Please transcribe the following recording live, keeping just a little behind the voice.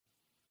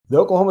The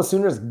Oklahoma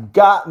Sooners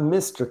got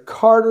Mr.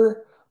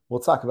 Carter.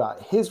 We'll talk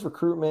about his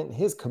recruitment,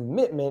 his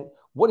commitment,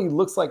 what he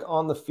looks like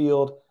on the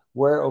field,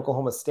 where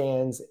Oklahoma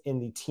stands in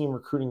the team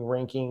recruiting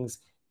rankings,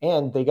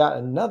 and they got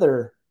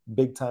another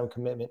big-time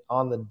commitment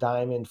on the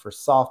diamond for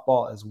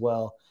softball as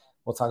well.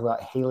 We'll talk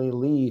about Haley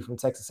Lee from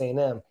Texas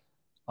A&M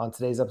on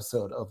today's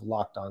episode of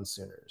Locked On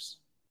Sooners.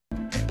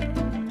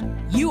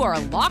 You are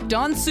Locked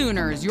On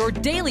Sooners, your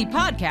daily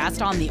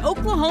podcast on the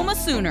Oklahoma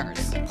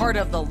Sooners, part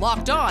of the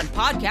Locked On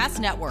Podcast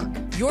Network,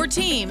 your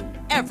team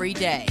every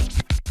day.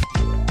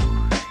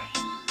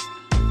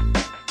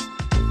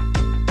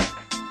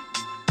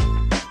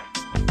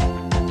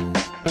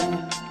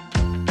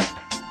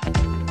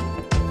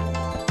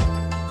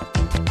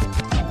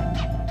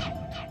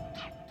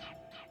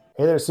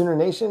 Hey there, Sooner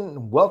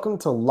Nation. Welcome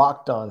to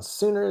Locked On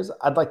Sooners.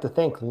 I'd like to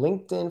thank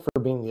LinkedIn for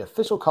being the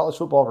official college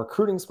football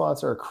recruiting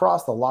sponsor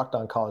across the Locked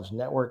On College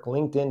Network.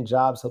 LinkedIn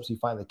Jobs helps you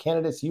find the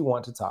candidates you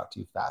want to talk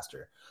to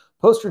faster.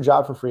 Post your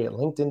job for free at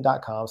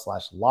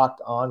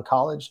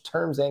linkedin.com/lockedoncollege.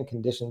 Terms and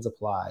conditions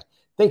apply.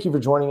 Thank you for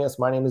joining us.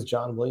 My name is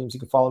John Williams. You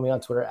can follow me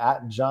on Twitter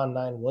at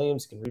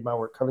John9Williams. You can read my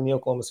work covering the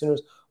Oklahoma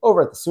Sooners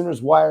over at the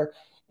Sooners Wire.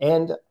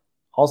 And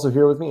also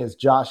here with me is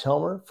Josh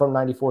Helmer from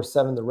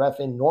 94.7 The Ref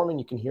in Norman.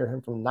 You can hear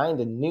him from 9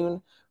 to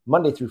noon,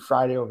 Monday through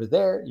Friday over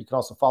there. You can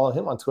also follow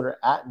him on Twitter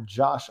at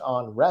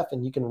JoshOnRef,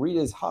 and you can read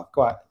his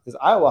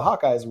Iowa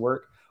Hawkeyes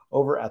work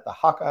over at the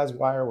Hawkeyes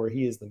Wire, where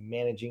he is the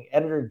managing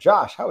editor.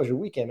 Josh, how was your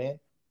weekend, man?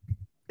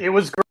 It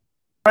was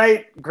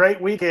great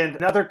weekend.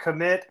 Another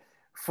commit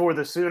for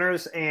the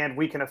Sooners, and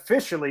we can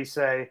officially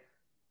say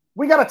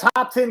we got a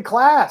top 10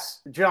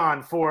 class,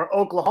 John, for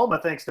Oklahoma,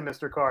 thanks to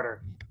Mr.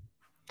 Carter.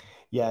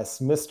 Yes,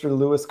 Mr.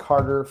 Lewis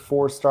Carter,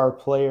 four-star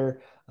player,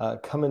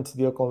 coming to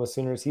the Oklahoma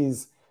Sooners.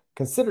 He's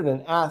considered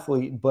an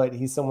athlete, but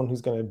he's someone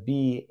who's going to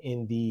be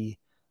in the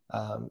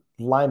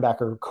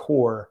linebacker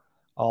core,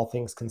 all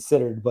things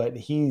considered. But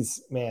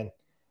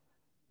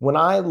when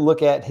I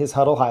look at his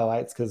huddle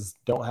highlights, because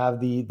don't have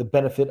the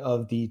benefit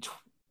of the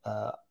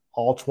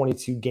all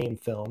 22 game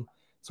film,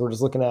 so we're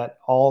just looking at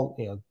all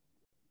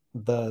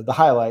the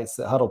highlights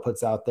that Huddle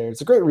puts out there.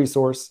 It's a great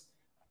resource,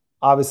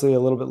 obviously a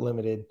little bit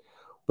limited.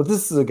 But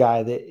this is a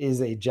guy that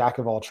is a jack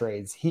of all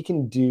trades. He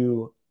can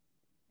do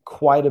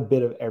quite a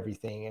bit of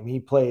everything. I mean, he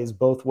plays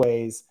both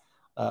ways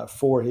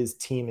for his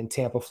team in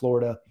Tampa,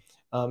 Florida.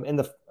 One of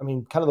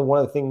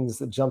the things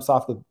that jumps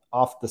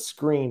off the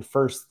screen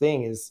first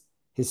thing is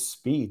his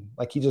speed.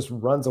 Like, he just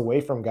runs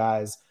away from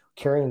guys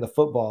carrying the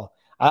football.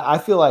 I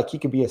feel like he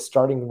could be a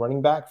starting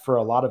running back for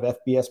a lot of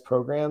FBS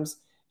programs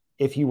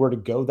if he were to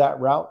go that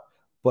route.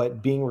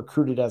 But being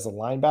recruited as a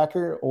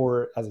linebacker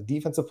or as a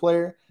defensive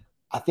player,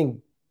 I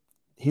think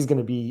he's going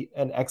to be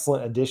an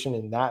excellent addition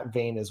in that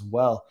vein as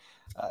well.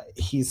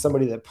 He's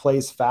somebody that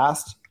plays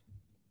fast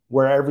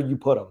wherever you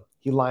put him.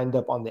 He lined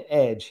up on the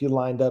edge. He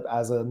lined up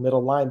as a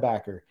middle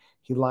linebacker.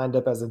 He lined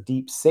up as a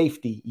deep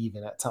safety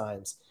even at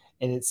times.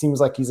 And it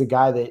seems like he's a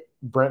guy that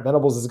Brent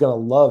Venables is going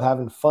to love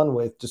having fun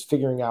with, just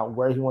figuring out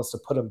where he wants to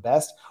put him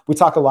best. We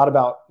talk a lot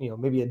about,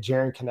 maybe a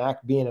Jaron Kanak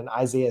being an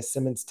Isaiah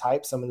Simmons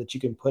type, someone that you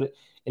can put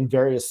in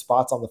various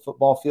spots on the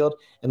football field.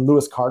 And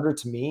Lewis Carter,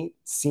 to me,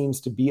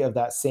 seems to be of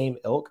that same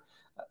ilk.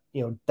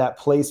 That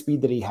play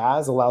speed that he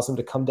has allows him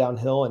to come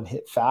downhill and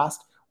hit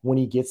fast. When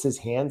he gets his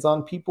hands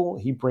on people,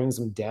 he brings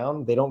them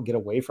down. They don't get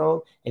away from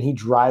him, and he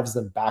drives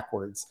them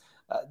backwards.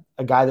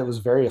 A guy that was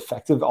very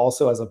effective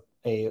also as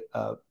a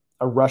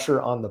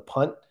rusher on the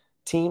punt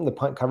team, the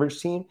punt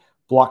coverage team,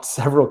 blocked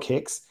several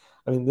kicks.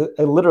 I mean,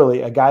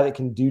 literally a guy that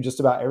can do just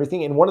about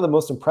everything. And one of the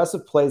most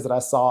impressive plays that I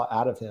saw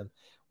out of him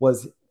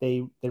was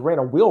they ran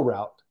a wheel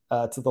route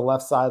to the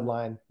left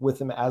sideline with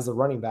him as a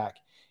running back.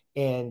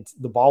 And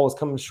the ball was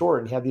coming short,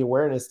 and he had the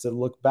awareness to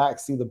look back,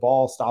 see the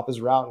ball, stop his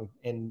route,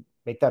 and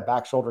make that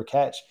back shoulder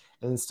catch,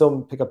 and then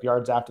still pick up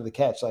yards after the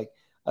catch. Like,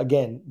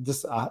 again,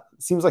 just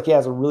seems like he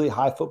has a really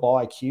high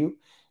football IQ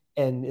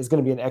and is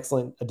going to be an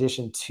excellent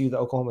addition to the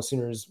Oklahoma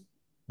Sooners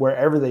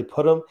wherever they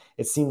put him.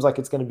 It seems like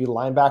it's going to be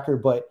linebacker,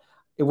 but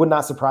it would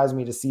not surprise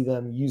me to see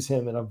them use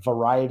him in a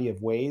variety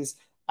of ways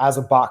as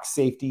a box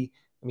safety.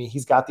 I mean,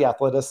 he's got the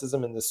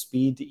athleticism and the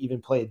speed to even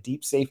play a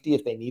deep safety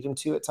if they need him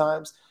to at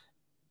times.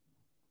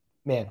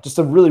 Man, just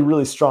a really,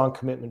 really strong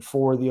commitment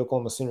for the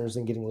Oklahoma Sooners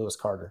in getting Lewis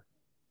Carter.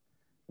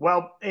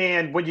 Well,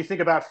 and when you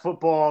think about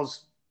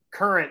football's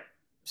current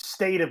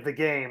state of the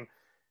game,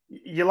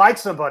 you like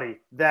somebody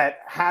that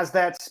has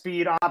that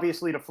speed,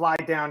 obviously, to fly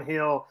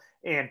downhill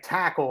and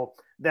tackle,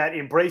 that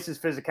embraces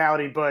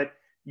physicality, but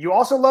you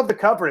also love the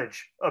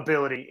coverage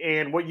ability.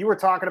 And what you were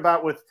talking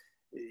about with,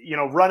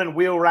 running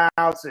wheel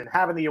routes and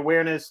having the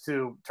awareness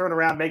to turn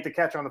around, make the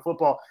catch on the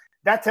football,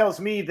 that tells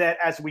me that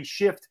as we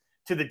shift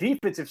to the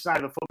defensive side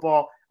of the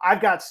football,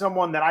 I've got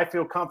someone that I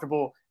feel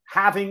comfortable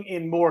having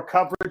in more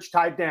coverage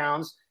type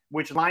downs,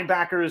 which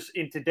linebackers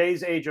in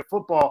today's age of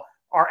football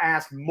are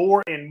asked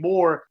more and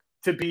more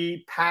to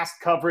be pass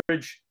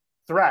coverage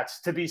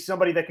threats, to be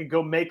somebody that can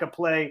go make a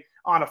play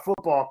on a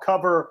football,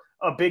 cover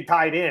a big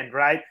tight end,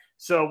 right?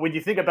 So when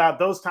you think about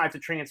those types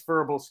of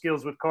transferable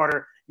skills with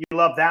Carter, you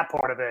love that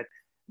part of it.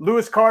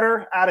 Lewis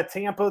Carter out of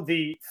Tampa,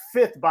 the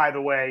 5th, by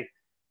the way,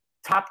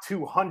 top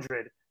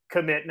 200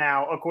 commit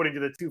now, according to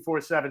the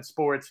 247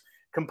 Sports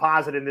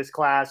composite in this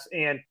class.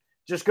 And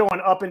just going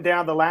up and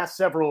down the last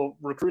several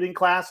recruiting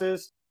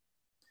classes,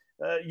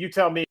 you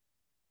tell me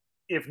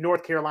if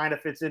North Carolina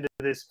fits into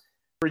this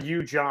for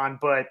you, John,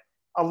 but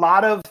a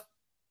lot of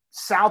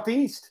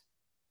Southeast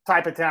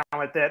type of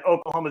talent that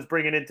Oklahoma's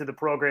bringing into the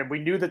program. We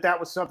knew that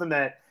was something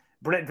that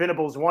Brent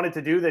Venables wanted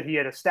to do, that he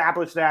had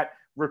established that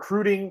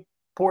recruiting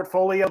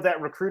portfolio, that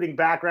recruiting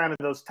background,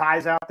 and those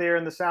ties out there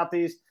in the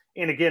Southeast.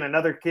 And again,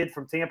 another kid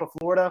from Tampa,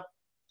 Florida,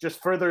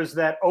 just furthers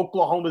that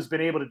Oklahoma's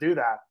been able to do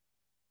that.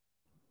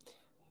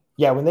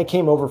 Yeah, when they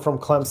came over from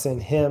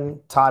Clemson, him,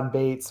 Todd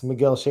Bates,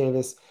 Miguel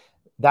Chavis,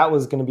 that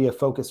was going to be a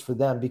focus for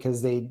them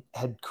because they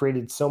had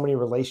created so many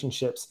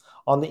relationships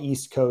on the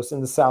East Coast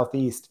and the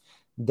Southeast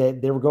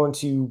that they were going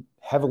to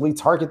heavily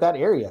target that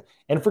area.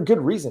 And for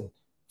good reason.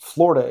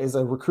 Florida is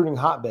a recruiting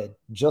hotbed,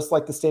 just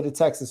like the state of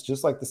Texas,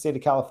 just like the state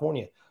of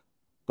California.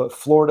 But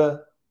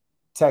Florida,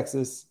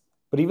 Texas,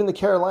 but even the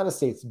Carolina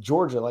states,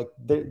 Georgia, like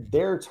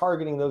they're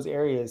targeting those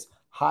areas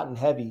hot and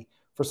heavy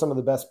for some of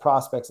the best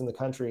prospects in the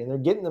country. And they're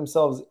getting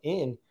themselves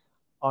in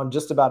on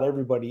just about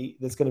everybody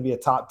that's going to be a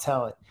top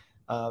talent.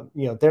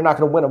 They're not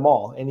going to win them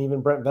all. And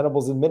even Brent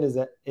Venables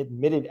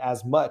admitted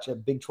as much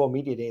at Big 12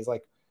 Media Days.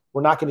 Like,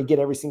 we're not going to get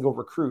every single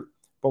recruit,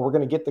 but we're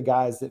going to get the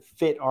guys that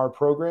fit our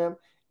program.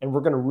 And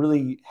we're going to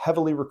really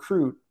heavily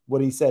recruit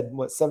what he said,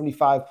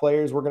 75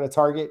 players we're going to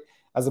target,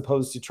 as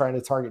opposed to trying to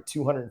target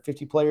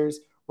 250 players.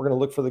 We're going to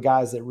look for the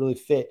guys that really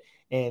fit.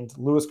 And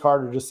Lewis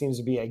Carter just seems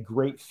to be a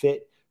great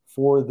fit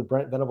for the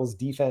Brent Venables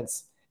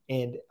defense.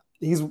 And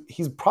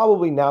he's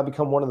probably now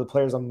become one of the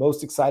players I'm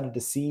most excited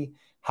to see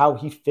how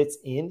he fits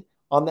in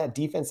on that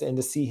defense and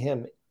to see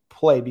him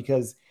play,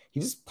 because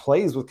he just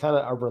plays with kind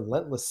of a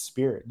relentless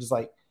spirit,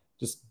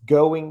 just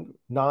going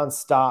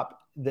nonstop.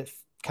 That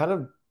kind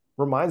of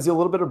reminds you a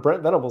little bit of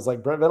Brent Venables.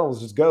 Like, Brent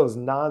Venables just goes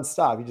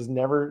nonstop. He just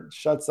never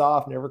shuts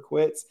off, never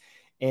quits.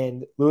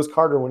 And Lewis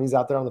Carter, when he's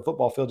out there on the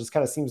football field, just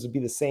kind of seems to be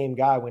the same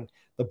guy. When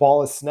the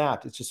ball is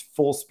snapped, it's just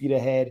full speed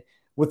ahead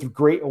with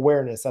great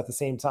awareness at the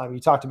same time. You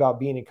talked about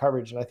being in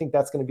coverage, and I think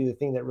that's going to be the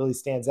thing that really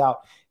stands out,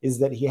 is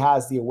that he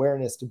has the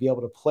awareness to be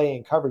able to play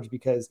in coverage,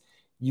 because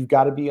you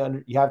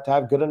have to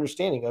have good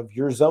understanding of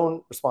your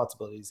zone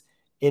responsibilities.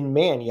 In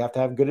man, you have to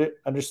have good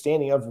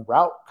understanding of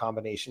route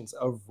combinations,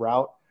 of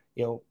route,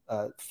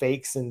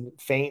 fakes and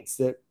feints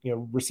that,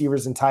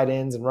 receivers and tight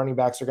ends and running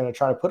backs are going to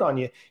try to put on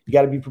you. You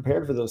got to be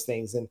prepared for those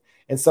things.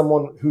 And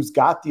someone who's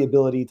got the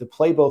ability to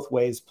play both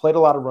ways, played a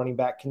lot of running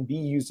back, can be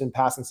used in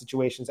passing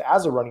situations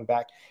as a running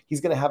back.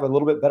 He's going to have a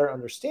little bit better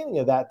understanding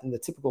of that than the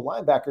typical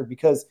linebacker,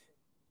 because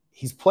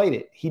he's played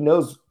it. He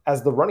knows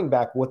as the running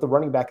back what the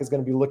running back is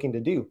going to be looking to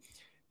do.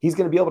 He's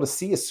going to be able to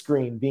see a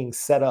screen being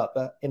set up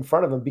in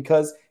front of him,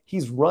 because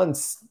he's run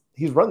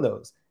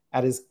those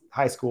at his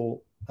high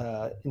school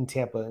in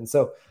Tampa. And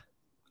so,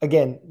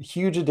 again,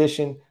 huge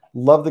addition.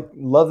 Love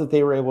that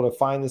they were able to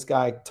find this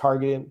guy,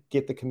 target him,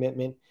 get the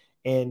commitment.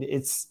 And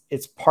it's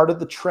part of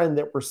the trend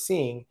that we're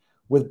seeing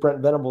with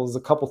Brent Venables.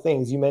 A couple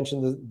things. You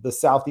mentioned the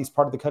Southeast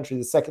part of the country.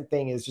 The second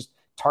thing is just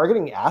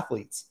targeting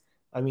athletes.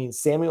 I mean,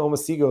 Samuel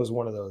Omasigo is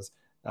one of those.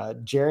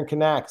 Jaron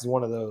Kanak is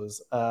one of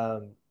those.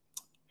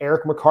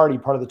 Eric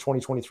McCarty, part of the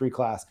 2023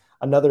 class,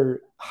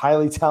 another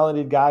highly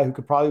talented guy who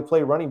could probably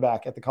play running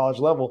back at the college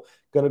level,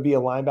 going to be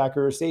a linebacker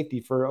or safety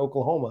for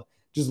Oklahoma.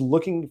 Just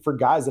looking for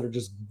guys that are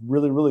just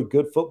really, really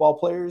good football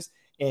players.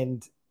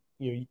 And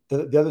the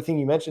other thing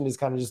you mentioned is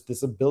kind of just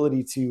this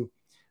ability to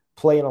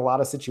play in a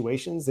lot of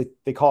situations.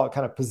 They call it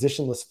kind of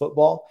positionless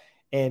football.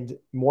 And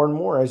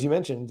more, as you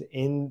mentioned,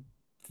 in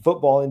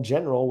football in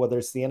general, whether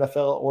it's the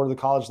NFL or the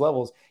college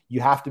levels,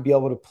 you have to be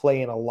able to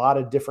play in a lot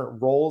of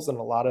different roles and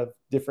a lot of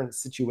different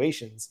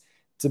situations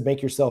to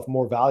make yourself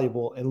more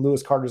valuable. And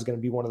Lewis Carter is going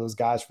to be one of those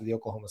guys for the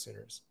Oklahoma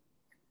Sooners.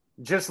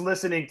 Just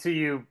listening to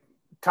you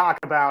talk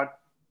about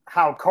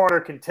how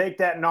Carter can take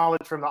that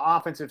knowledge from the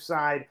offensive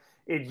side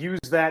and use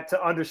that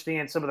to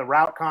understand some of the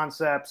route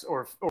concepts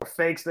or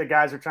fakes that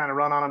guys are trying to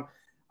run on him.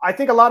 I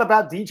think a lot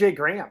about DJ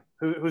Graham,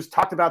 who's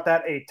talked about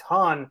that a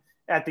ton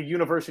at the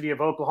University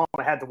of Oklahoma.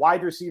 Had the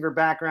wide receiver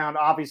background,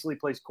 obviously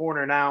plays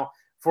corner now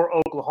for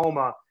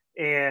Oklahoma.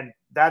 And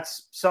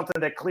that's something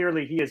that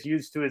clearly he has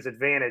used to his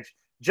advantage.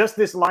 Just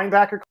this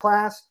linebacker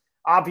class,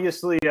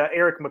 obviously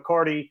Eric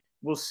McCarty,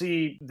 we'll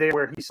see there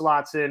where he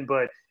slots in,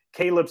 but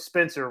Caleb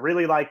Spencer,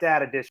 really like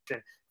that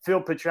addition.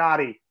 Phil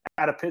Picciotti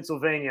out of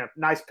Pennsylvania,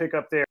 nice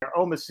pickup there.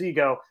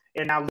 Omasigo,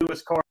 and now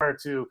Lewis Carter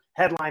to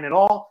headline it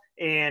all.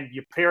 And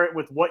you pair it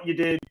with what you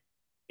did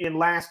in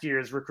last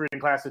year's recruiting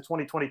class, the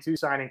 2022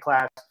 signing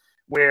class,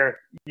 where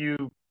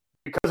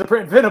because of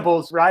Brent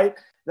Venables, right?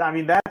 I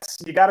mean,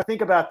 you got to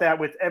think about that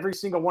with every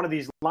single one of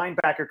these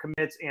linebacker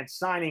commits and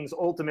signings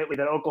ultimately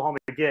that Oklahoma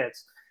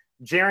gets.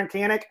 Jaron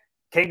Kanak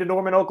came to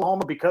Norman,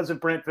 Oklahoma because of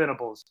Brent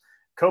Venables.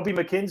 Kobe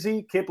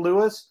McKenzie, Kip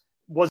Lewis,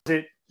 was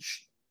it,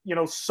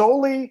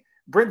 solely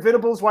Brent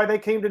Venables why they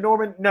came to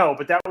Norman? No,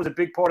 but that was a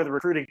big part of the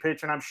recruiting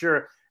pitch. And I'm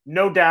sure,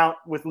 no doubt,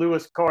 with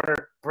Lewis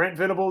Carter, Brent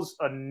Venables,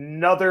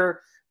 another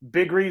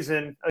big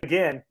reason,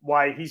 again,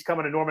 why he's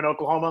coming to Norman,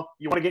 Oklahoma.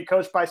 You want to get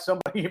coached by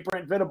somebody in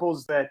Brent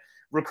Venables that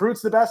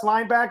recruits the best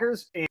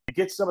linebackers and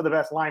gets some of the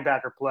best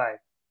linebacker play.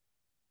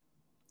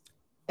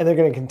 And they're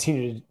going to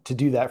continue to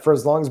do that for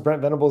as long as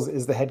Brent Venables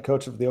is the head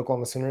coach of the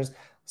Oklahoma Sooners.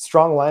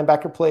 Strong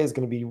linebacker play is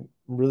going to be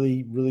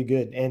really, really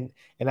good. And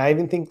I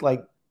even think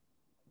like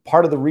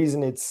part of the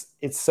reason it's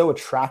so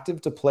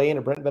attractive to play in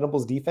a Brent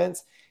Venables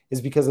defense is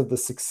because of the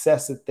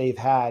success that they've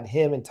had.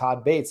 Him and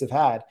Todd Bates have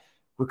had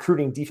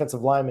recruiting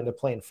defensive linemen to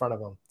play in front of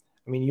them.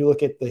 I mean, you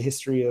look at the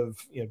history of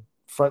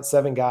front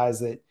seven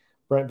guys that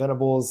Brent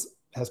Venables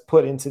has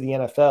put into the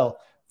NFL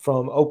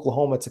from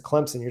Oklahoma to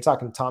Clemson. You're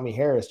talking Tommy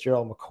Harris,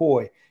 Gerald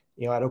McCoy,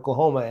 at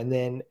Oklahoma, and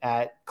then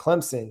at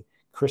Clemson,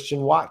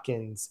 Christian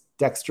Watkins,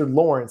 Dexter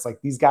Lawrence. Like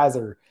these guys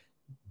are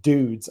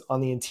dudes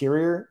on the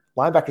interior.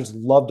 Linebackers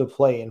love to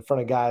play in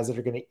front of guys that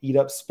are going to eat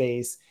up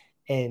space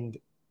and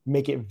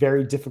make it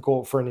very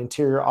difficult for an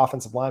interior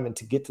offensive lineman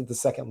to get to the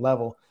second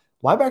level.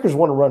 Linebackers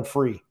want to run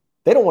free.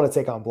 They don't want to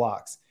take on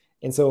blocks.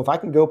 And so if I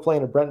can go play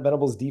in a Brent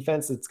Venables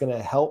defense that's going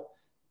to help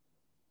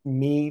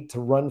me to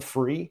run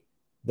free,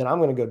 then I'm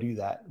going to go do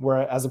that.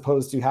 Where as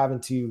opposed to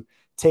having to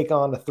take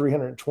on a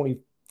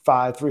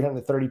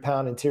 330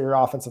 pound interior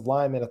offensive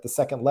lineman at the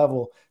second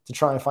level to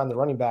try and find the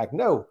running back.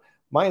 No,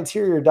 my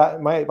interior,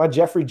 my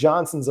Jeffrey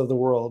Johnsons of the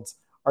world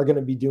are going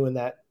to be doing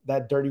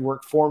that dirty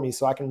work for me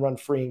so I can run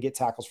free and get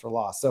tackles for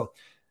loss. So,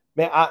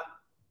 man,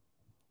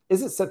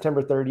 is it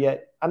September 3rd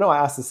yet? I know I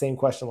asked the same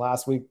question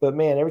last week, but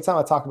man, every time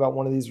I talk about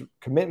one of these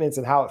commitments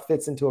and how it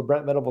fits into a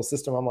Brent Venables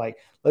system, I'm like,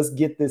 let's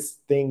get this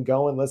thing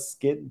going. Let's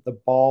get the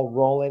ball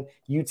rolling.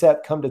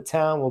 UTEP, come to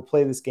town. We'll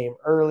play this game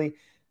early.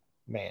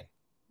 Man,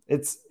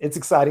 it's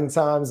exciting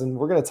times. And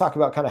we're going to talk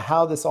about kind of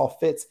how this all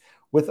fits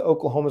with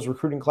Oklahoma's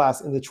recruiting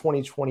class in the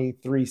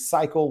 2023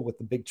 cycle with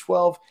the Big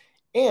 12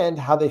 and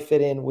how they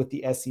fit in with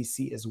the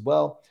SEC as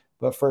well.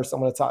 But first, I'm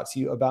going to talk to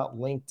you about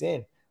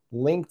LinkedIn.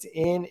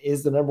 LinkedIn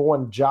is the number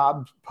one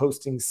job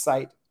posting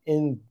site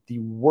in the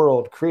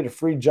world. Create a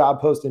free job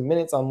post in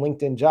minutes on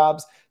LinkedIn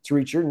Jobs to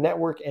reach your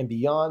network and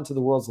beyond to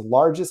the world's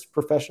largest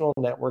professional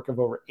network of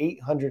over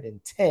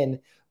 810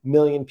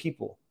 million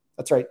people.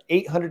 That's right,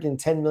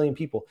 810 million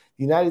people.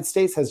 The United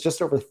States has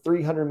just over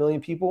 300 million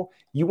people.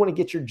 You want to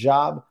get your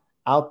job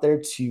out there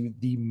to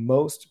the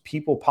most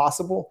people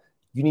possible,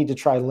 you need to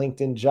try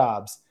LinkedIn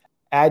Jobs.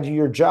 Add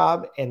your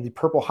job and the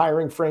purple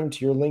hiring frame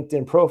to your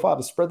LinkedIn profile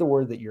to spread the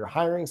word that you're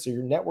hiring so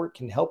your network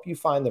can help you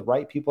find the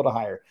right people to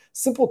hire.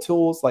 Simple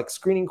tools like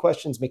screening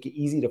questions make it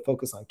easy to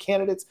focus on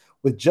candidates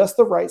with just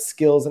the right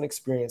skills and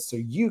experience so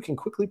you can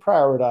quickly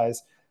prioritize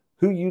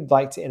who you'd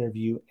like to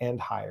interview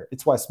and hire.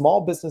 It's why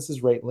small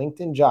businesses rate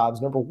LinkedIn Jobs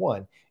number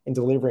one in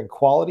delivering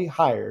quality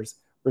hires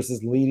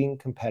versus leading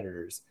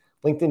competitors.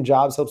 LinkedIn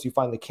Jobs helps you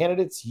find the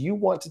candidates you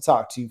want to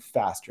talk to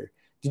faster.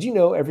 Did you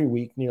know every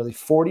week, nearly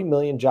 40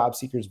 million job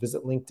seekers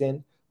visit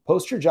LinkedIn?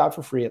 Post your job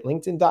for free at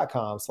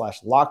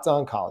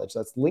linkedin.com/lockedoncollege.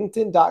 That's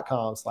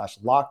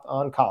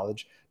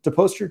linkedin.com/lockedoncollege to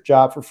post your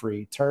job for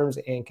free. Terms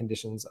and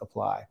conditions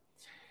apply.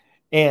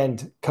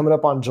 And coming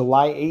up on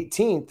July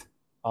 18th,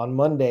 on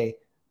Monday,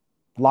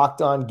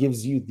 Locked On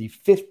gives you the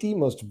 50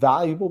 most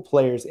valuable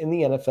players in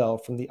the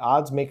NFL from the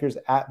odds makers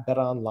at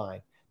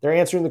BetOnline. They're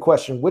answering the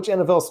question, which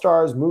NFL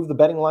stars move the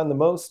betting line the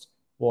most?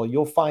 Well,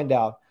 you'll find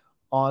out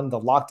on the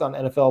Locked On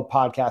NFL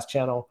podcast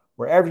channel,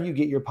 wherever you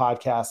get your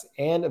podcasts,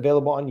 and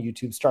available on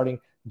YouTube starting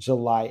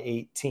July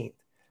 18th.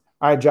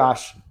 All right,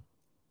 Josh,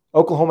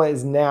 Oklahoma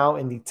is now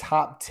in the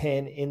top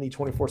 10 in the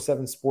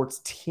 24/7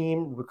 Sports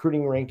team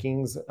recruiting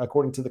rankings,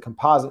 according to the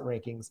composite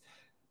rankings.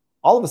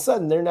 All of a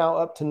sudden, they're now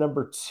up to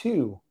number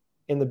 2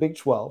 in the Big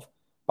 12,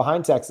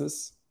 behind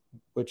Texas,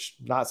 which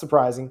not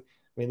surprising. I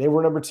mean, they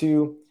were number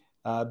 2.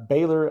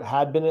 Baylor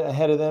had been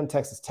ahead of them.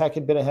 Texas Tech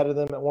had been ahead of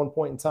them at one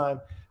point in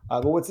time.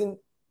 But what's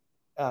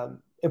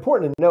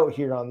important to note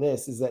here on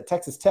this is that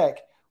Texas Tech,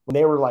 when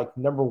they were like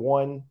number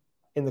 1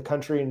 in the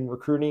country in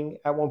recruiting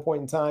at one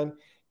point in time,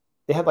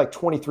 they had like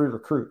 23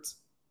 recruits.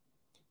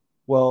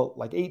 Well,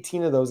 like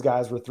 18 of those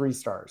guys were 3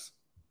 stars.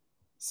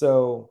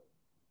 So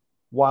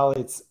while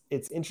it's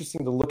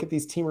interesting to look at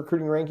these team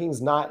recruiting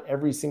rankings, not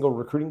every single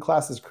recruiting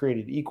class is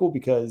created equal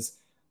because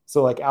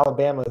so like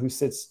Alabama, who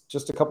sits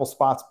just a couple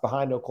spots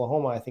behind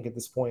Oklahoma, I think at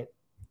this point,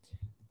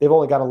 they've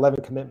only got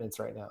 11 commitments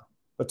right now,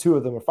 but 2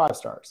 of them are 5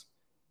 stars.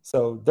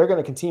 So they're going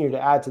to continue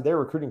to add to their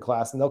recruiting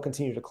class and they'll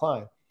continue to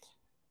climb.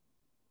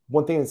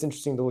 One thing that's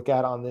interesting to look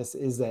at on this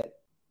is that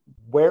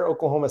where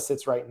Oklahoma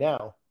sits right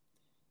now,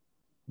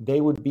 they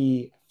would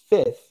be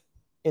 5th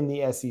in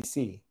the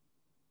SEC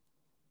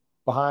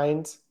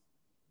behind.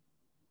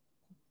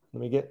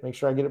 Let me make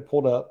sure I get it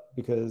pulled up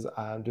because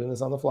I'm doing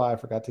this on the fly. I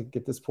forgot to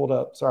get this pulled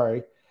up.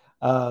 Sorry.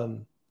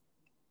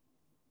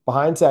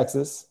 Behind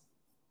Texas,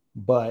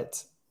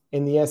 but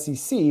in the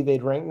SEC,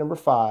 they'd rank number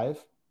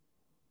 5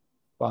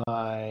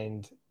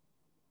 behind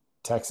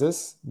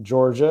Texas,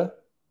 Georgia,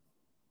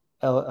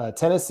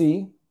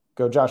 Tennessee,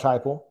 go Josh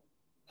Heupel,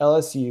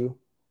 LSU,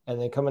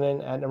 and then coming in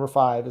at number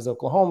 5 is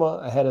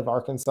Oklahoma, ahead of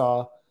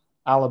Arkansas,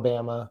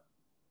 Alabama,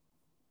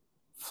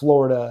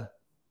 Florida,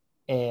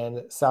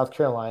 and South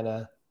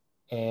Carolina,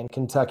 and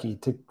Kentucky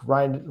to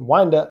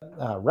round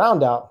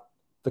out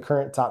the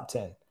current top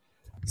 10.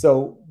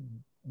 So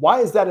why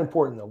is that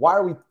important, though? Why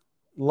are we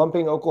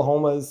lumping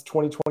Oklahoma's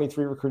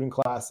 2023 recruiting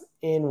class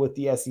in with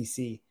the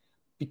SEC?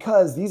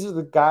 Because these are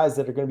the guys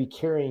that are going to be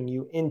carrying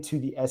you into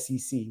the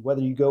SEC,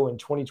 whether you go in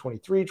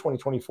 2023,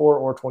 2024,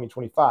 or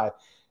 2025.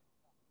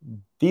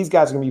 These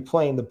guys are going to be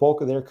playing the bulk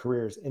of their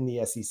careers in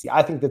the SEC.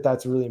 I think that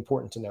that's really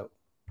important to note.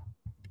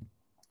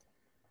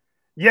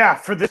 Yeah,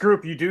 for this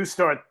group, you do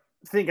start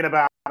thinking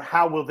about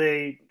how will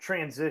they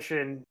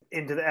transition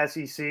into the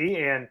SEC.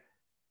 And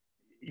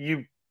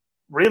you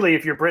really,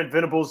 if you're Brent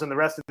Venables and the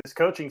rest of this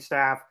coaching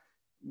staff,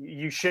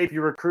 you shape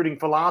your recruiting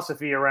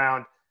philosophy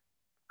around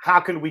how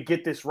can we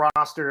get this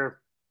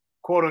roster,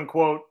 quote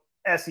unquote,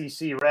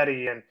 SEC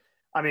ready. And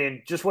I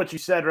mean, just what you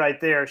said right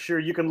there, sure,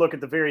 you can look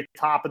at the very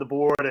top of the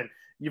board and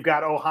you've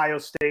got Ohio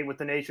State with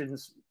the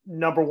nation's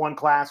 #1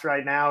 class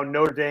right now,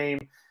 Notre Dame,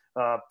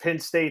 Penn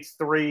State's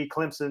 3,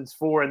 Clemson's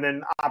 4, and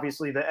then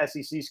obviously the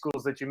SEC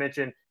schools that you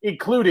mentioned,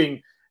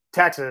 including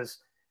Texas.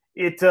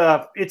 It's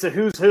a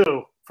who's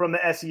who from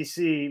the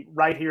SEC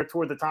right here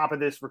toward the top of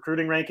this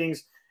recruiting rankings.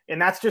 And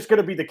that's just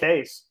going to be the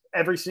case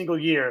every single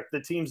year,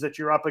 the teams that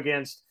you're up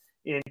against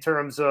in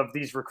terms of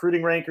these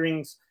recruiting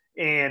rankings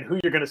and who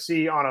you're going to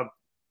see on a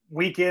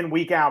week in,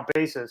 week out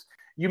basis.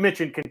 You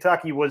mentioned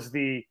Kentucky was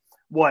the,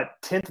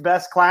 10th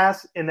best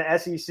class in the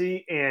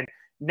SEC, and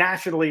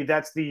nationally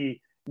that's the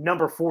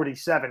number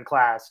 47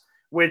 class,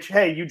 which,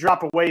 hey, you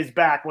drop a ways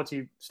back once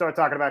you start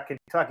talking about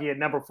Kentucky at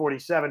number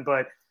 47,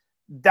 but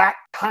that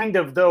kind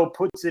of, though,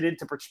 puts it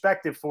into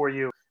perspective for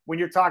you when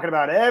you're talking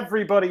about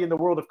everybody in the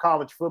world of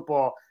college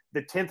football.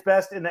 The 10th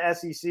best in the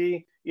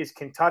SEC is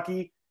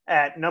Kentucky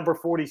at number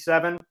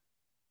 47,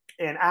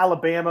 and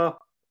Alabama,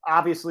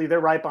 obviously, they're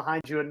right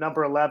behind you at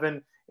number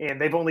 11, and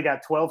they've only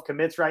got 12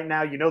 commits right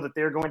now. You know that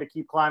they're going to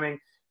keep climbing.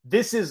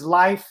 This is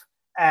life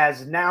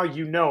as now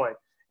you know it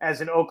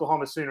as an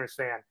Oklahoma Sooners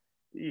fan.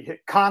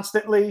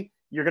 Constantly,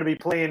 you're going to be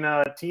playing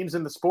teams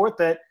in the sport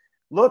that,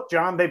 look,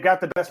 John, they've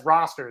got the best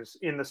rosters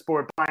in the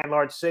sport by and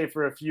large, save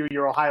for a few,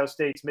 your Ohio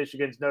States,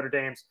 Michigans, Notre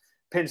Dames,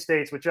 Penn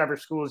States, whichever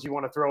schools you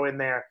want to throw in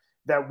there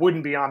that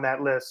wouldn't be on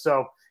that list.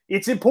 So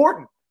it's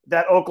important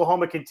that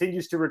Oklahoma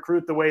continues to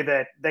recruit the way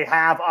that they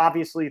have,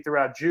 obviously,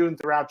 throughout June,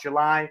 throughout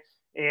July,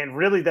 and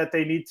really that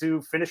they need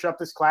to finish up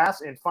this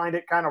class and find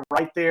it kind of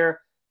right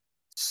there,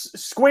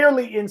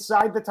 squarely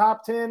inside the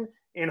top 10,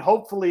 and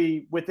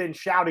hopefully within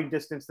shouting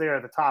distance there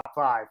at the top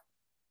 5.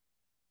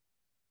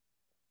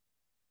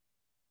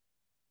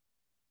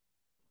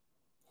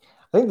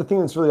 I think the thing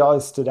that's really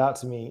always stood out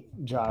to me,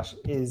 Josh,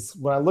 is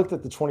when I looked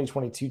at the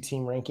 2022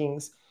 team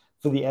rankings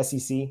for the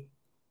SEC,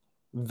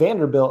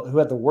 Vanderbilt, who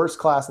had the worst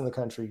class in the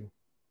country,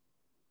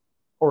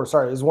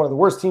 is one of the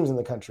worst teams in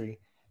the country,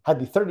 had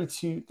the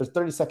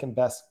 32nd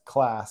best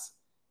class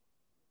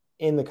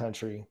in the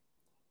country,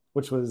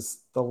 which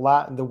was the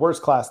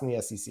worst class in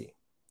the SEC.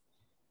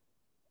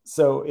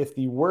 So if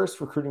the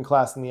worst recruiting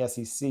class in the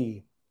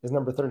SEC is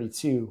number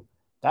 32,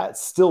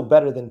 that's still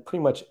better than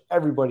pretty much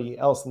everybody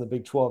else in the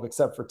Big 12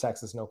 except for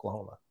Texas and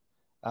Oklahoma.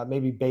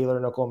 Maybe Baylor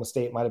and Oklahoma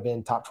State might have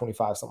been top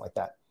 25, something like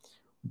that.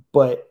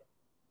 But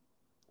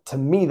to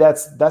me,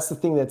 that's the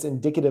thing that's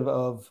indicative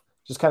of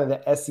just kind of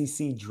the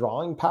SEC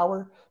drawing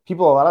power.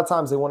 People, a lot of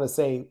times, they want to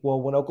say,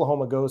 well, when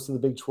Oklahoma goes to the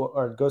Big 12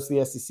 or goes to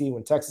the SEC,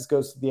 when Texas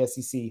goes to the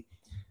SEC,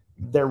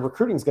 their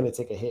recruiting is going to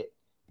take a hit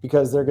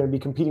because they're going to be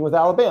competing with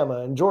Alabama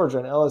and Georgia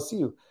and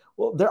LSU.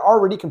 Well, they're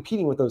already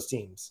competing with those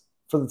teams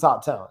for the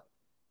top talent.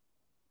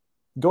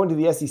 Going to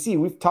the SEC,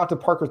 we've talked to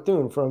Parker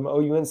Thune from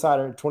OU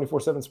Insider at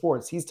 24/7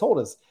 Sports. He's told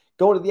us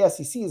going to the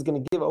SEC is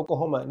going to give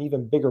Oklahoma an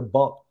even bigger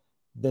bump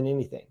than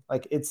anything.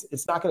 Like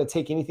it's not going to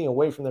take anything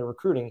away from their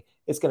recruiting.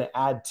 It's going to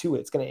add to it.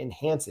 It's going to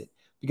enhance it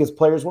because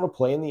players want to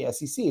play in the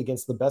SEC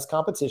against the best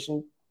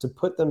competition to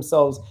put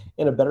themselves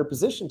in a better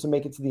position to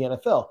make it to the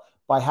NFL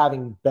by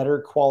having better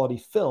quality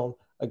film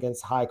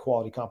against high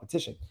quality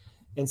competition.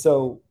 And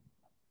so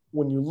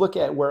when you look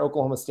at where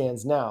Oklahoma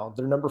stands now,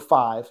 they're number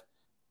 5.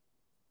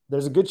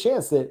 There's a good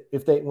chance that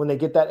when they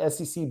get that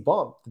SEC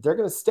bump, they're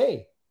going to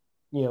stay,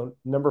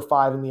 number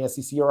 5 in the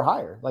SEC or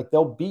higher. Like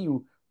they'll be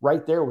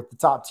right there with the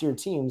top tier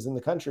teams in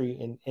the country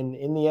and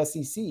in the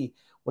SEC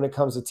when it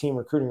comes to team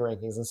recruiting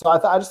rankings. And so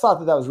I just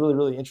thought that was really,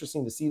 really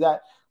interesting to see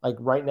that. Like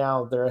right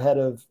now they're ahead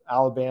of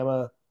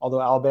Alabama,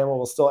 although Alabama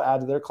will still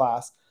add to their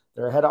class.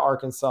 They're ahead of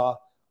Arkansas.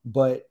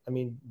 But I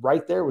mean,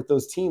 right there with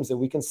those teams that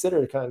we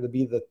consider kind of to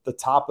be the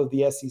top of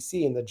the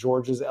SEC and the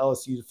Georgias,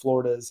 LSU,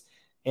 Floridas,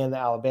 and the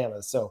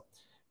Alabamas. So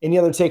any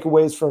other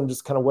takeaways from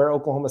just kind of where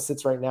Oklahoma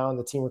sits right now in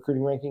the team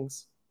recruiting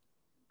rankings?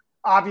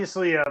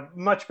 Obviously a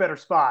much better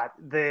spot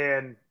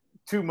than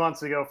 2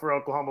 months ago for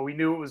Oklahoma. We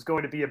knew it was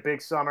going to be a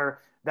big summer.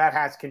 That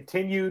has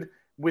continued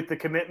with the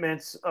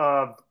commitments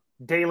of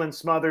Dalen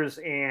Smothers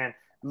and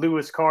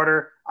Lewis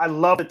Carter. I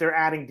love that they're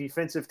adding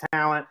defensive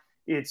talent.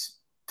 It's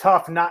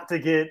tough not to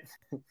get,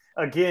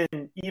 again,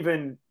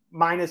 even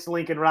minus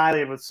Lincoln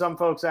Riley, with some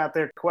folks out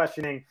there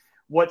questioning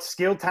what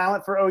skill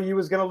talent for OU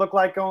is going to look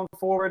like going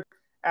forward.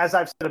 As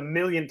I've said a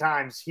million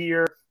times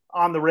here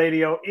on the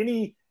radio,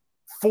 any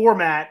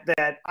format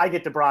that I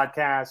get to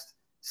broadcast,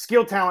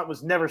 skill talent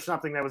was never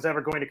something that was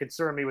ever going to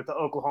concern me with the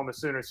Oklahoma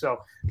Sooners. So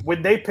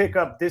when they pick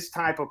up this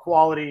type of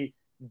quality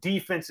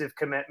defensive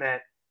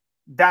commitment,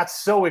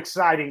 that's so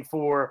exciting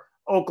for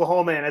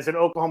Oklahoma. And as an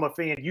Oklahoma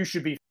fan, you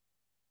should be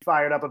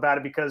fired up about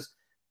it, because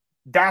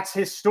that's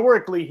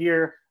historically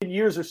here in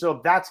years or so,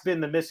 that's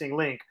been the missing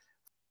link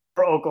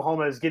for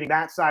Oklahoma, is getting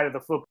that side of the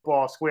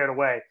football squared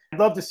away. I'd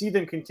love to see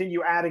them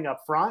continue adding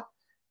up front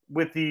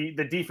with the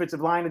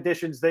defensive line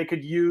additions. They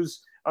could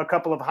use a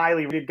couple of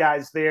highly rated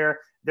guys there.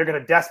 They're going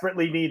to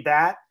desperately need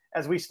that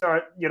as we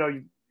start,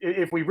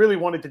 if we really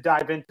wanted to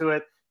dive into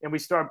it and we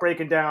start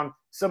breaking down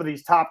some of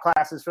these top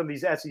classes from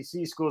these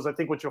SEC schools. I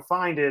think what you'll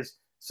find is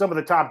some of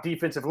the top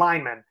defensive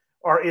linemen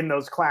are in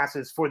those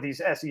classes for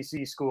these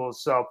SEC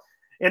schools. So,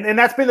 and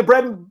that's been the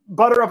bread and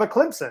butter of a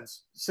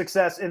Clemson's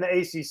success in the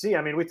ACC.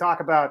 I mean, we talk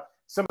about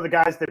some of the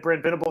guys that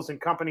Brent Venables and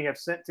company have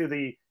sent to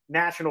the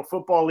National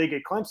Football League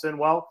at Clemson.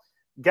 Well,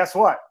 guess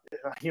what?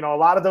 A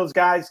lot of those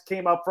guys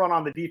came up front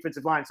on the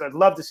defensive line. So I'd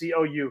love to see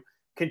OU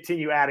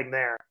continue adding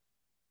there.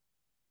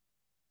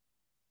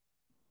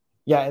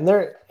 Yeah, and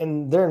they're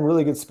in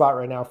really good spot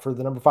right now for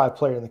the number 5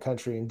 player in the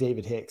country, and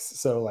David Hicks.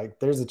 So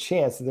there's a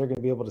chance that they're going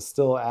to be able to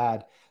still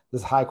add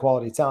this high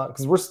quality talent,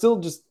 because we're still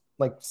just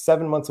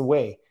 7 months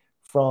away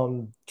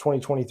from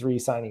 2023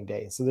 signing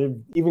day. So they've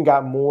even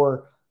got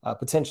more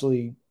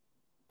potentially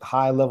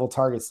high level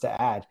targets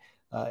to add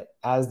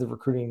as the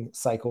recruiting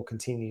cycle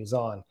continues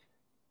on.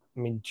 I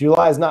mean,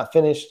 July is not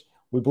finished.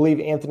 We believe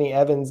Anthony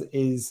Evans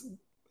is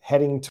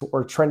heading to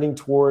or trending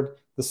toward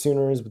the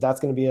Sooners, but that's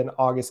going to be an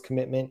August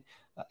commitment.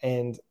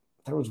 And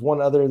there was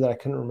one other that I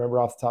couldn't remember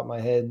off the top of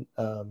my head,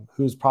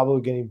 who's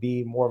probably going to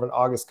be more of an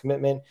August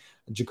commitment.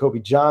 Jacoby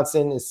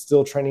Johnson is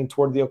still trending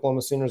toward the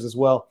Oklahoma Sooners as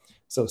well.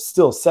 So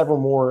still several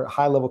more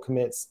high-level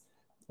commits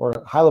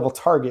or high-level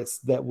targets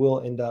that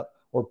will end up,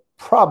 or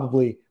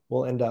probably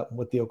will end up,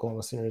 with the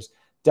Oklahoma Sooners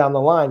down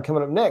the line.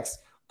 Coming up next,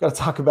 we've got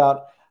to talk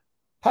about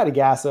Patty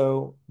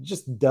Gasso.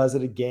 Just does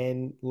it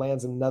again,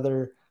 lands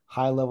another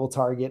high-level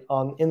target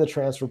in the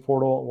transfer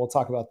portal. We'll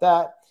talk about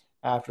that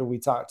after we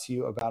talk to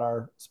you about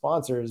our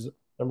sponsors.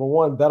 Number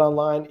one,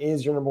 BetOnline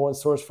is your number one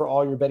source for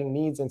all your betting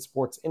needs and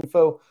sports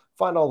info.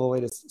 Find all the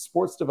latest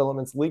sports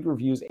developments, league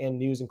reviews, and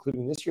news,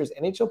 including this year's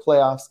NHL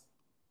playoffs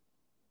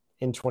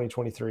in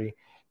 2023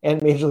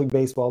 and Major League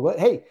Baseball. But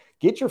hey,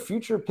 get your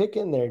future pick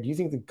in there. Do you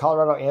think the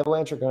Colorado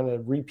Avalanche are going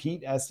to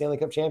repeat as Stanley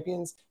Cup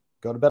champions?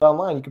 Go to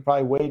BetOnline. You could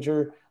probably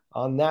wager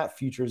on that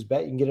futures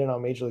bet. You can get in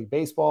on Major League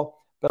Baseball.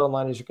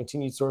 BetOnline is your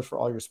continued source for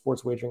all your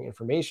sports wagering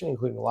information,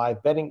 including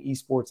live betting,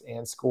 esports,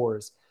 and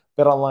scores.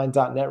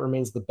 BetOnline.net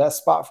remains the best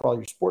spot for all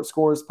your sports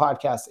scores,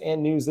 podcasts,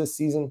 and news this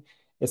season.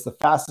 It's the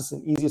fastest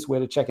and easiest way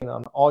to check in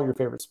on all your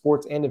favorite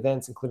sports and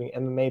events, including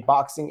MMA,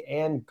 boxing,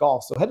 and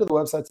golf. So head to the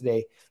website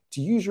today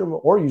to use your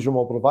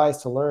mobile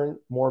device to learn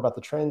more about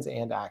the trends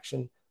and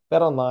action.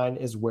 BetOnline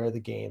is where the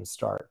game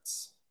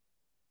starts.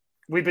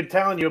 We've been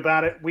telling you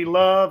about it. We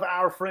love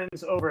our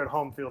friends over at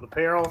Home Field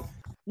Apparel.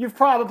 You've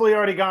probably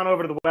already gone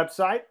over to the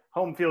website,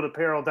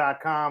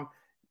 homefieldapparel.com,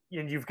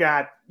 and you've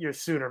got your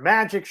Sooner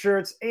Magic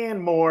shirts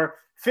and more.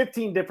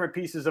 15 different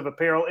pieces of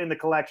apparel in the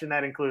collection.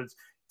 That includes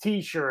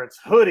T-shirts,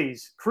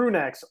 hoodies, crew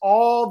necks,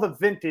 all the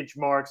vintage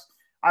marks.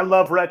 I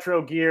love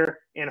retro gear,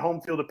 and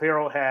Home Field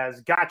Apparel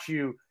has got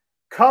you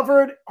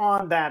covered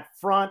on that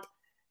front.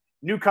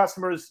 New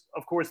customers,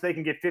 of course, they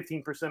can get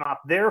 15% off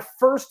their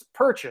first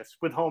purchase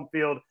with Home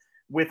Field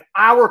with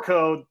our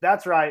code.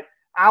 That's right,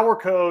 our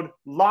code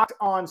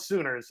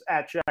LOCKEDONSooners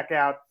at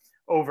checkout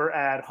over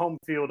at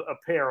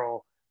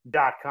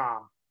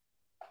homefieldapparel.com.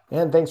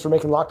 And thanks for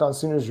making Locked On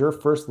Sooners your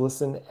first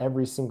listen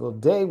every single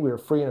day. We are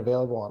free and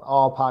available on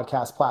all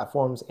podcast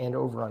platforms and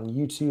over on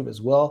YouTube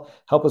as well.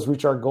 Help us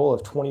reach our goal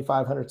of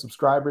 2,500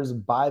 subscribers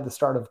by the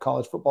start of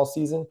college football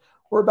season.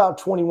 We're about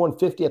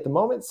 2,150 at the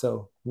moment,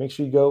 so make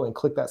sure you go and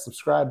click that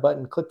subscribe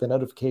button, click the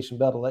notification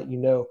bell to let you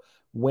know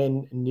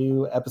when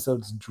new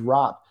episodes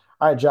drop.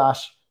 All right,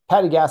 Josh,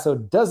 Patty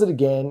Gasso does it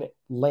again,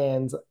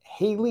 lands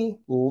Haley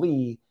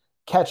Lee,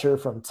 catcher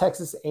from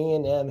Texas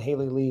A&M.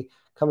 Haley Lee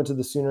coming to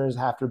the Sooners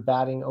after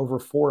batting over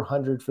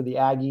 400 for the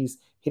Aggies,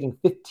 hitting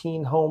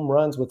 15 home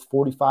runs with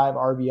 45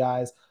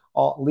 RBIs,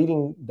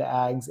 leading the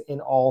Ags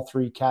in all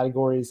three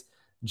categories.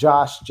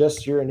 Josh,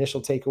 just your initial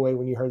takeaway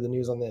when you heard the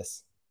news on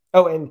this.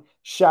 Oh, and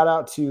shout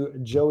out to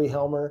Joey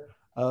Helmer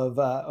of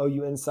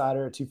OU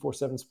Insider at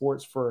 247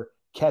 Sports for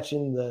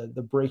catching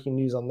the breaking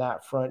news on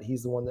that front.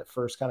 He's the one that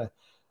first kind of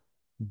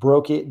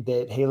broke it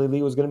that Haley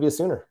Lee was going to be a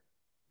Sooner.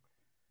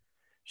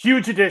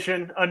 Huge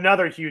addition,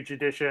 another huge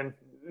addition.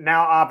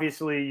 Now,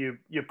 obviously, you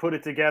put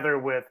it together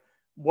with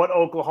what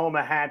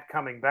Oklahoma had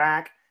coming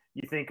back.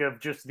 You think of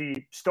just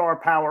the star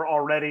power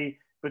already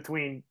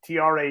between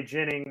T.R.A.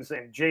 Jennings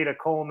and Jada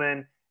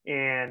Coleman,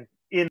 and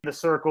in the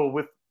circle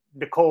with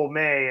Nicole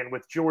May and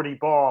with Jordy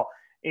Ball.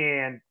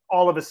 And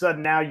all of a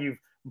sudden now you've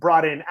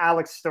brought in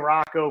Alex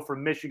Storako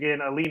from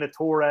Michigan, Alina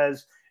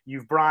Torres.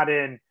 You've brought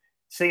in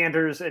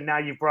Sanders, and now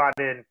you've brought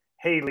in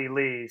Haley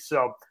Lee.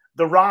 So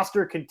the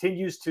roster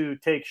continues to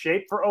take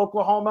shape for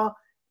Oklahoma.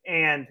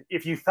 And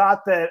if you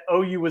thought that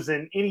OU was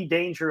in any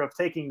danger of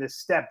taking this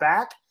step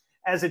back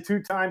as a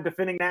two-time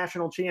defending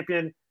national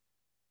champion,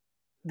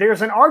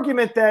 there's an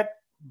argument that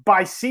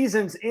by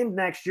season's end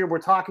next year, we're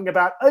talking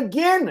about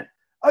again,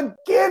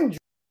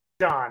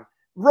 John,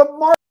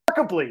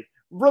 remarkably,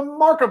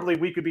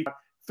 we could be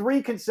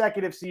 3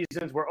 consecutive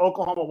seasons where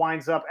Oklahoma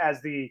winds up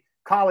as the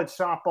college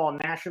softball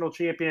national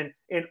champion.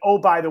 And oh,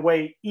 by the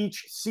way,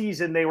 each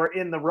season they were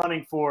in the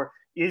running for,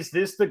 is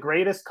this the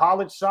greatest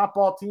college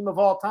softball team of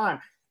all time?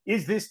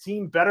 Is this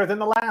team better than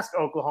the last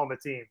Oklahoma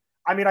team?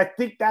 I mean, I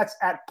think that's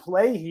at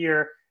play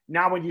here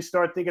now when you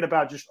start thinking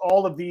about just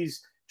all of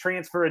these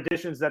transfer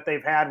additions that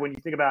they've had, when you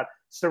think about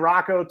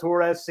Sirocco,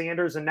 Torres,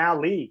 Sanders, and now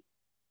Lee.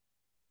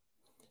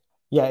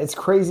 Yeah, it's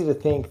crazy to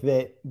think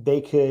that they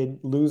could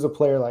lose a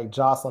player like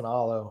Jocelyn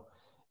Alo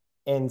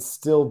and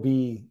still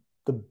be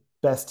the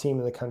best team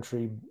in the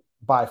country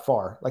by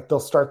far. Like, they'll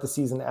start the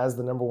season as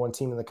the number 1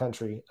 team in the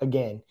country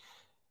again,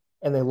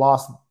 and they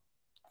lost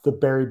the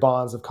Barry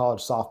Bonds of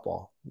college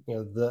softball,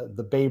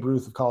 the Babe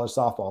Ruth of college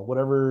softball,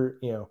 whatever,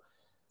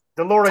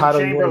 the Lauren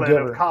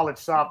Chamberlain of college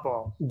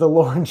softball. The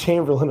Lauren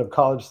Chamberlain of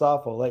college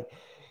softball. Like,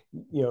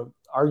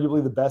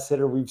 arguably the best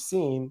hitter we've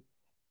seen,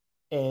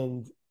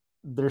 and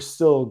they're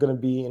still going to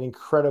be an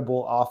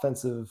incredible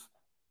offensive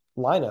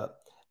lineup.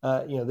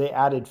 They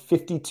added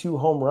 52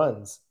 home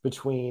runs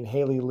between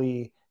Haley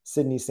Lee,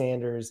 Sydney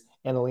Sanders,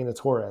 and Alina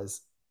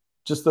Torres.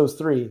 Just those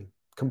 3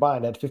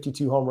 combined had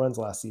 52 home runs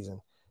last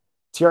season.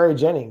 Tiare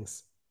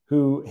Jennings,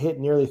 who hit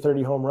nearly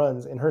 30 home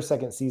runs in her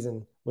second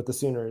season with the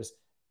Sooners,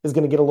 is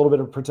going to get a little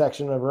bit of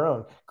protection of her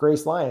own.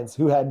 Grace Lyons,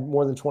 who had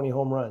more than 20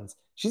 home runs,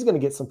 she's going to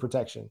get some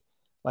protection.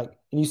 And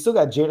you still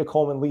got Jada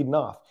Coleman leading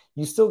off.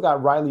 You still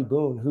got Riley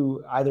Boone,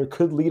 who either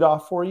could lead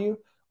off for you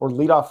or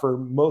lead off for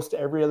most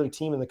every other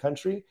team in the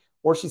country,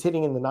 or she's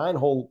hitting in the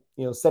 9-hole,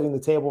 setting the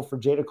table for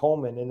Jada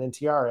Coleman and then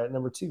Tiara at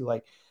number 2.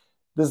 Like,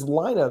 this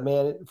lineup,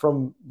 man,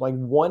 from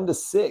 1 to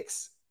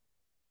 6,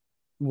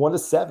 1 to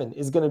 7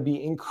 is going to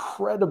be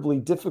incredibly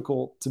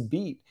difficult to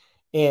beat.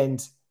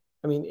 And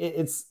I mean,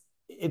 it's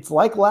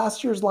like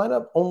last year's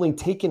lineup, only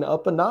taken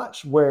up a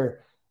notch,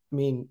 where, I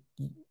mean,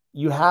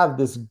 you have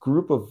this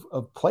group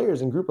of players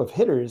and group of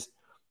hitters.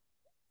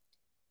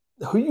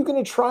 Who are you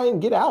going to try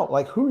and get out?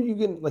 Like, who are you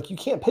going to, you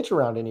can't pitch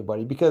around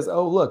anybody because,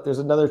 oh, look, there's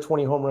another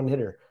 20 home run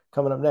hitter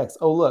coming up next.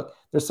 Oh, look,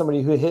 there's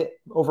somebody who hit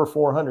over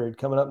 400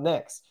 coming up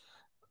next.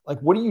 Like,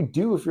 what do you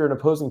do if you're an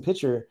opposing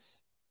pitcher?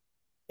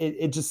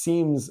 It just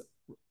seems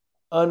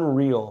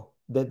unreal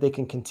that they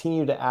can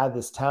continue to add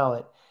this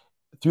talent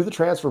through the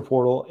transfer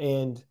portal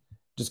and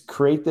just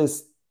create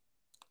this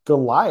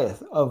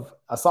Goliath of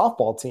a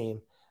softball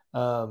team.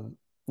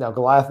 Now,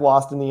 Goliath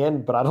lost in the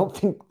end, but I don't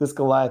think this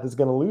Goliath is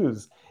going to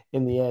lose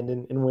in the end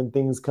and when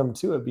things come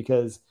to it,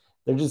 because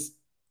they're just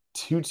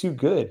too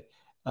good.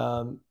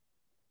 I'm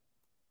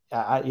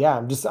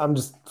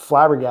just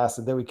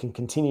flabbergasted that we can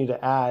continue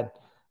to add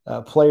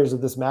players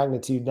of this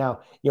magnitude.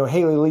 Now,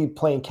 Haley Lee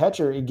playing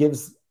catcher, it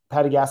gives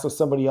Patty Gasso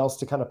somebody else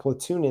to kind of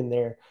platoon in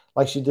there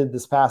like she did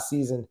this past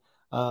season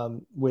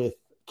with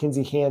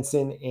Kinsey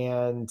Hansen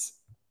and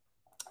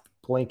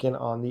blanking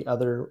on the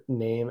other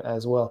name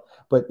as well.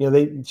 But,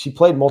 she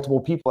played multiple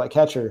people at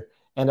catcher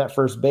and at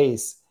first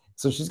base.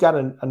 So she's got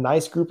a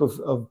nice group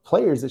of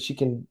players that she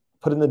can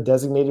put in the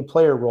designated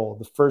player role,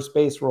 the first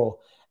base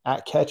role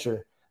at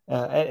catcher.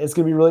 And it's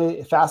going to be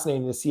really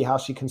fascinating to see how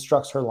she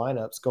constructs her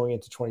lineups going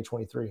into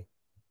 2023.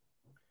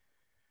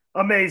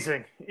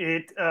 Amazing.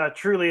 It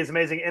truly is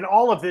amazing. And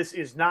all of this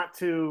is not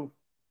to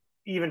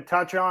even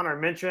touch on or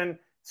mention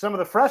some of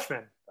the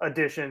freshman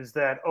additions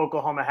that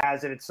Oklahoma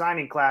has in its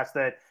signing class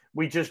that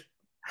we just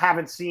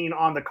haven't seen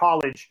on the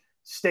college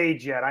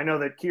stage yet. I know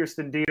that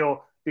Kirsten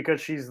Deal,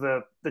 because she's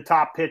the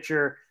top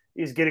pitcher,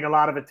 is getting a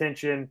lot of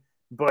attention,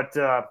 but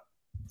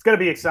it's going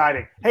to be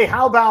exciting. Hey,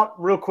 how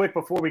about, real quick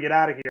before we get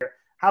out of here,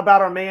 how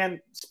about our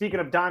man, speaking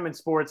of Diamond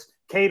Sports,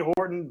 Cade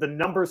Horton, the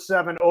number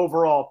 7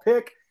 overall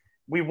pick?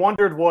 We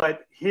wondered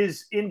what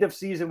his end of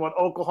season, what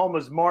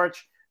Oklahoma's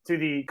march to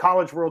the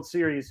College World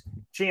Series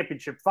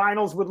championship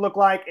finals would look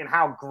like, and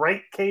how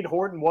great Cade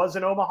Horton was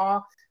in Omaha,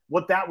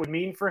 what that would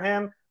mean for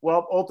him.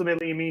 Well,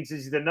 ultimately it means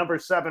he's the number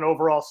 7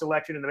 overall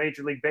selection in the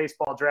Major League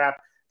Baseball draft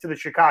to the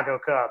Chicago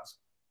Cubs.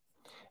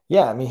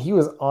 Yeah, I mean, he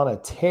was on a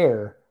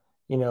tear,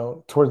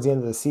 towards the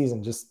end of the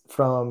season, just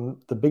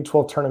from the Big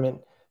 12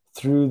 tournament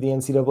through the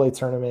NCAA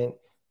tournament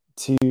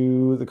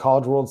to the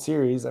College World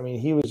Series. I mean,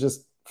 he was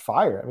just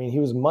fire. I mean, he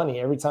was money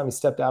every time he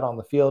stepped out on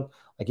the field.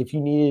 Like, if you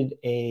needed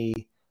a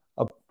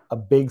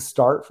big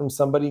start from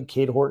somebody,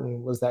 Cade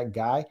Horton was that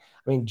guy.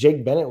 I mean,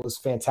 Jake Bennett was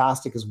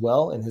fantastic as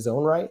well in his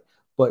own right,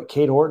 but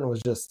Cade Horton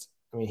was just,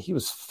 I mean, he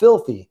was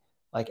filthy.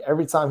 Like,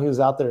 every time he was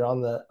out there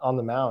on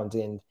the mound,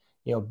 and,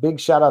 big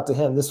shout out to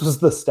him. This was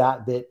the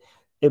stat that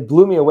it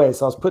blew me away.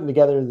 So I was putting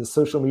together the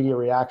social media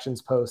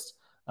reactions post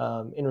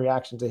in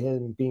reaction to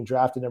him being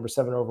drafted number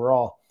 7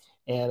 overall.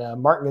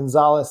 And Mark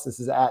Gonzalez,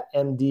 this is at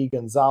MD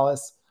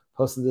Gonzalez,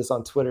 posted this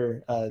on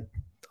Twitter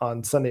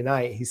on Sunday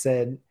night. He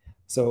said,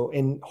 so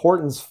in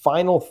Horton's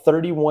final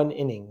 31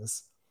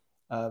 innings,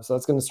 So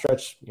that's going to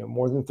stretch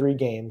more than 3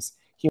 games.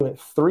 He went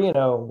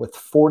 3-0 with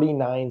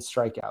 49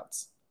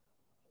 strikeouts.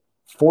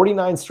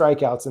 49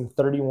 strikeouts in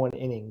 31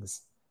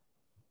 innings.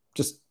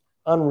 Just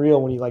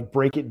unreal when you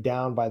break it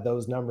down by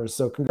those numbers.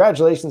 So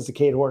congratulations to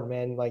Cade Horton,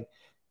 man.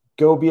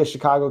 Go be a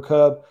Chicago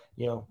Cub.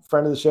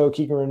 Friend of the show,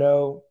 Keegan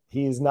Renault,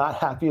 he is not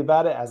happy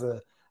about it as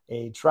a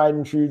tried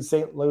and true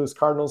St. Louis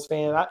Cardinals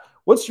fan.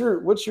 What's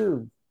your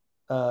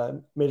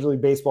Major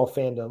League Baseball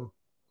fandom?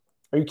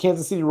 Are you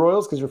Kansas City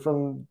Royals because you're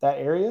from that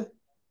area?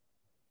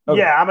 Okay.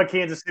 Yeah, I'm a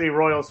Kansas City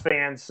Royals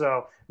fan,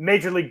 so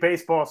Major League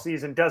Baseball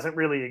season doesn't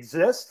really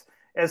exist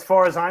as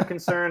far as I'm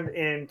concerned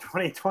in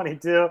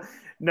 2022.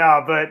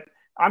 No, but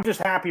I'm just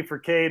happy for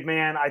Cade,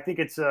 man. I think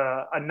it's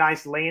a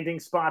nice landing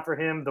spot for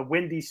him. The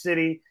Windy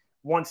City,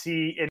 once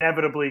he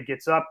inevitably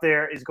gets up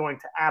there, is going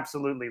to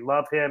absolutely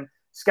love him.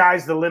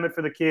 Sky's the limit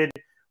for the kid.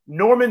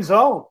 Norman's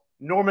own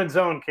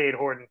Cade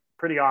Horton.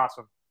 Pretty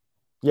awesome.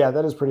 Yeah,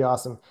 that is pretty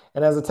awesome.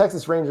 And as a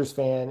Texas Rangers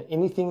fan,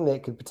 anything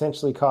that could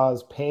potentially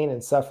cause pain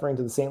and suffering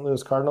to the St.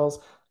 Louis Cardinals,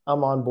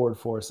 I'm on board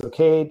for. So,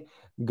 Cade,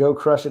 go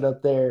crush it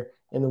up there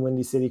in the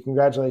Windy City.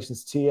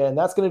 Congratulations to you. And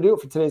that's going to do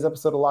it for today's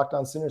episode of Locked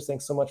On Sooners.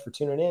 Thanks so much for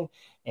tuning in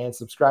and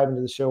subscribing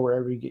to the show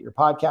wherever you get your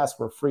podcasts.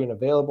 We're free and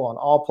available on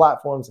all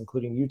platforms,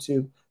 including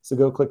YouTube. So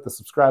go click the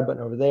subscribe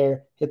button over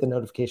there, hit the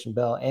notification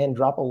bell, and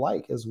drop a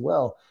like as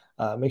well.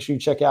 Make sure you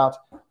check out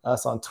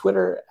us on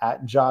Twitter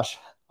at Josh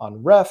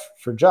on Ref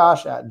for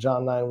Josh, at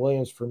John9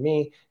 Williams for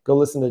me. Go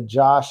listen to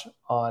Josh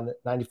on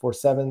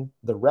 94.7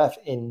 The Ref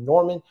in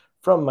Norman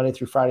from Monday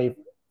through Friday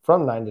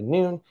from 9 to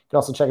noon. You can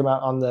also check him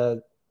out on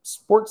the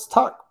Sports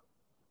Talk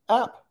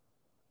app.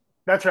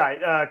 That's right.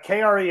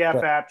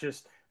 KREF app.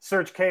 Just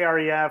search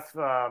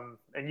KREF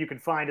and you can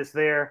find us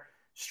there.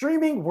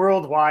 Streaming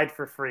worldwide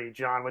for free,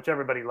 John, which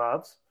everybody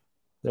loves.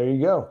 There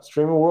you go.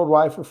 Streaming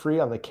worldwide for free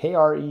on the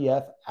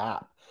KREF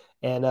app.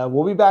 And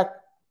we'll be back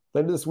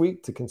later this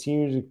week to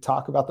continue to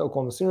talk about the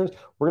Oklahoma Sooners.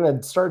 We're going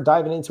to start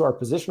diving into our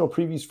positional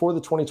previews for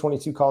the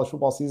 2022 college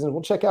football season.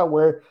 We'll check out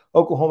where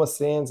Oklahoma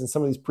stands in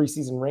some of these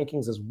preseason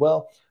rankings as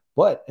well.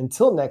 But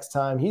until next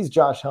time, he's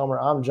Josh Helmer.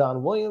 I'm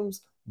John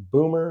Williams.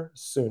 Boomer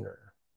Sooner.